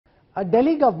A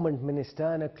Delhi government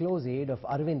minister and a close aide of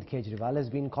Arvind Kejriwal has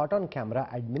been caught on camera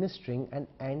administering an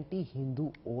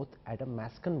anti-Hindu oath at a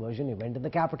mass conversion event in the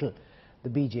capital. The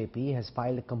BJP has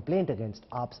filed a complaint against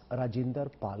AAP's Rajendra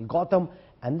Gautam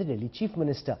and the Delhi chief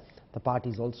minister. The party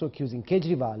is also accusing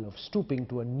Kejriwal of stooping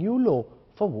to a new law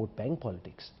for vote bank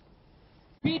politics.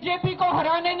 BJP को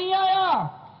हराने नहीं आया,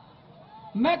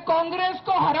 मैं कांग्रेस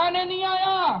को हराने नहीं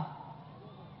आया,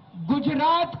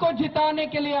 गुजरात को जिताने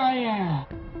के लिए आए हैं.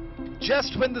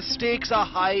 Just when the stakes are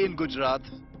high in Gujarat,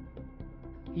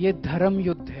 ये धर्म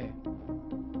युद्ध है,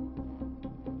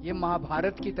 ये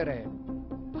महाभारत की तरह है,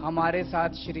 हमारे साथ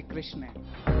श्री कृष्ण है.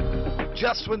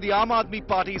 just when the Aam Aadmi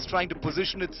Party is trying to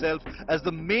position itself as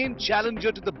the main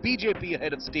challenger to the BJP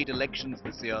ahead of state elections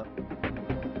this year,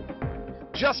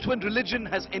 just when religion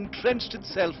has entrenched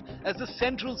itself as the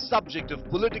central subject of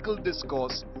political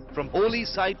discourse from holy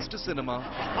sites to cinema,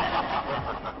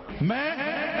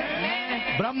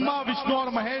 मैं ब्रह्मा विष्णु और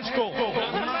महेश को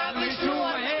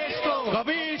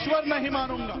कभी ईश्वर नहीं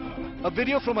मानूंगा. a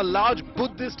video from a large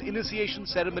Buddhist initiation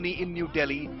ceremony in New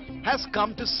Delhi has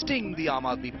come to sting the Aam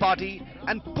Aadmi Party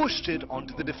and pushed it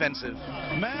onto the defensive.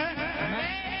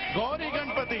 मैं गौरी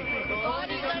गणपति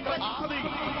आदि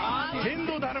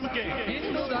हिंदू धर्म के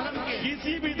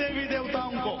किसी भी देवी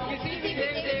देवताओं को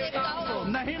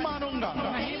नहीं मानूंगा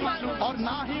और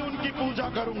ना ही उनकी पूजा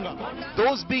करूंगा.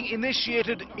 Those being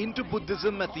initiated into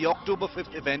Buddhism at the October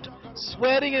 5th event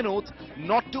swearing an oath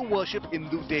not to worship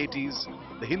Hindu deities,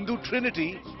 the Hindu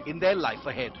Trinity, in their life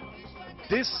ahead.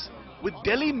 This with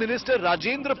Delhi Minister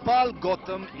Rajendra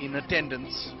Gautam in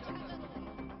attendance.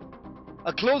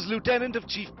 A close lieutenant of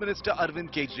Chief Minister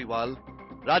Arvind Kejriwal,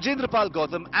 Rajendra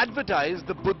Gautam advertised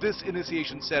the Buddhist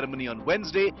initiation ceremony on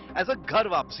Wednesday as a Ghar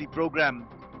Wapsi program,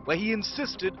 where he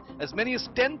insisted as many as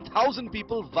 10,000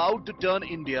 people vowed to turn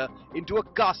India into a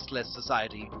casteless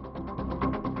society.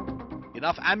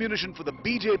 Enough ammunition for the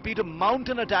BJP to mount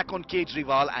an attack on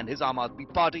Kejriwal and his Aam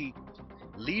Aadmi Party.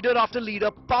 Leader after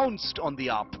leader pounced on the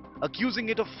AAP, accusing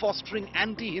it of fostering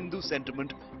anti-Hindu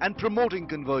sentiment and promoting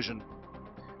conversion.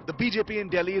 The BJP in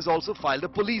Delhi has also filed a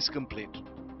police complaint.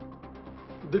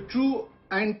 The true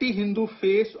anti-Hindu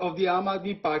face of the Aam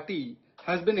Aadmi Party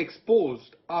has been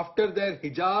exposed after their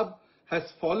hijab has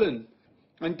fallen.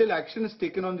 Until action is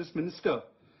taken on this minister,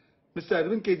 Mr.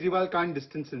 Arvind Kejriwal can't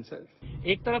distance himself.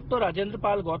 एक तरफ तो राजेंद्र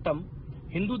पाल गौतम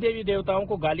हिंदू देवी देवताओं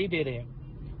को गाली दे रहे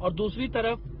हैं और दूसरी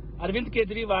तरफ अरविंद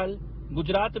केजरीवाल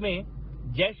गुजरात में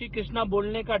जय श्री कृष्णा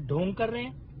बोलने का ढोंग कर रहे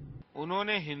हैं.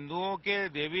 उन्होंने हिंदुओं के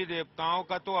देवी देवताओं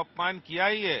का तो अपमान किया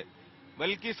ही है,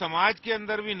 बल्कि समाज के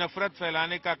अंदर भी नफरत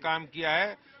फैलाने का काम किया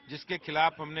है, जिसके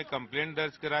खिलाफ हमने कंप्लेंट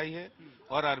दर्ज कराई है.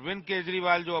 और अरविंद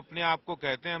केजरीवाल जो अपने आप को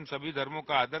कहते हैं हम सभी धर्मों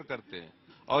का आदर करते हैं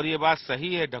और ये बात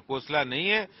सही है, ढकोसला नहीं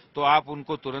है, तो आप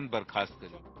उनको तुरंत बर्खास्त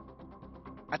करें.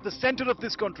 At the center of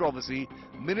this controversy,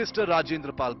 Minister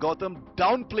Rajendra Gautam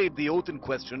downplayed the oath in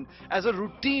question as a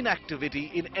routine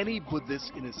activity in any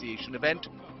Buddhist initiation event.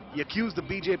 He accused the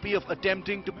BJP of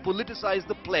attempting to politicize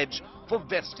the pledge for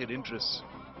vested interests.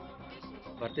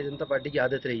 Bharatiya Janata party की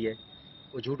आदत रही है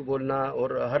वो झूठ बोलना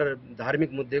और हर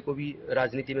धार्मिक मुद्दे को भी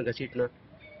राजनीति में घसीटना.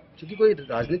 क्योंकि कोई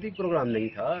राजनीतिक प्रोग्राम नहीं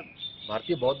था.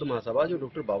 भारतीय बौद्ध महासभा जो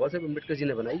डॉक्टर बाबा साहेब अम्बेडकर जी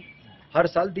ने बनाई, हर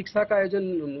साल दीक्षा का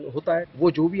आयोजन होता है.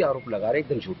 वो जो भी आरोप लगा रहे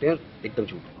एकदम झूठे हैं, एकदम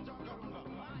झूठे.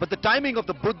 But the timing of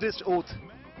the Buddhist oath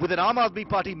with an Aam Aadmi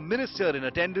Party minister in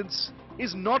attendance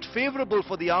is not favorable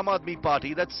for the Aam Aadmi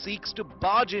Party that seeks to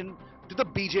barge in to the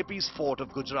BJP's fort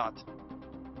of Gujarat.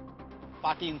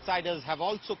 Party insiders have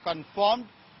also confirmed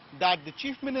that the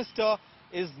chief minister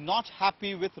is not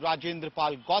happy with Rajendra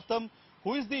Gautam,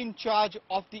 who is the in charge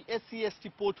of the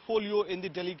SC/ST portfolio in the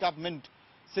Delhi government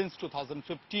since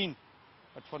 2015.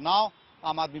 But for now,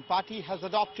 Aam Aadmi Party has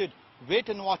adopted wait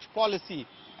and watch policy.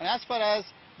 And as far as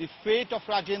the fate of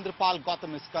Rajendra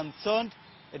Gautam is concerned,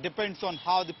 it depends on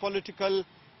how the political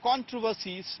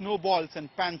controversy snowballs and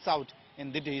pans out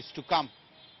in the days to come.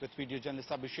 With video journalist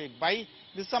Abhishek Bai,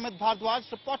 this is Samit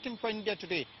Bhardwaj reporting for India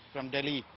Today from Delhi.